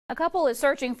A couple is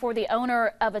searching for the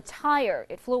owner of a tire.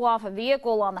 It flew off a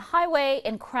vehicle on the highway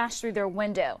and crashed through their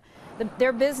window.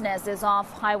 Their business is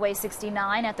off Highway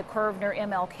 69 at the curve near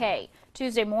MLK.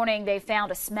 Tuesday morning, they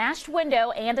found a smashed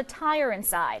window and a tire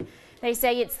inside. They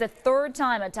say it's the third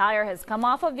time a tire has come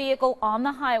off a vehicle on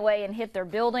the highway and hit their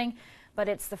building, but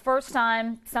it's the first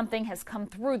time something has come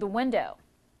through the window.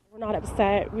 We're not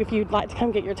upset. If you'd like to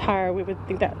come get your tire, we would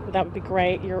think that would be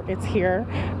great. It's here.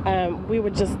 We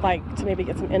would just like to maybe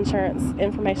get some insurance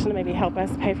information to maybe help us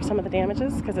pay for some of the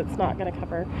damages because it's not going to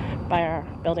cover by our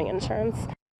building insurance.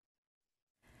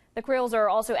 The Creels are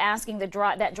also asking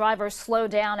that drivers slow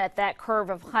down at that curve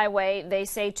of highway. They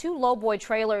say 2 lowboy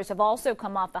trailers have also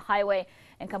come off the highway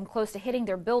and come close to hitting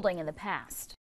their building in the past.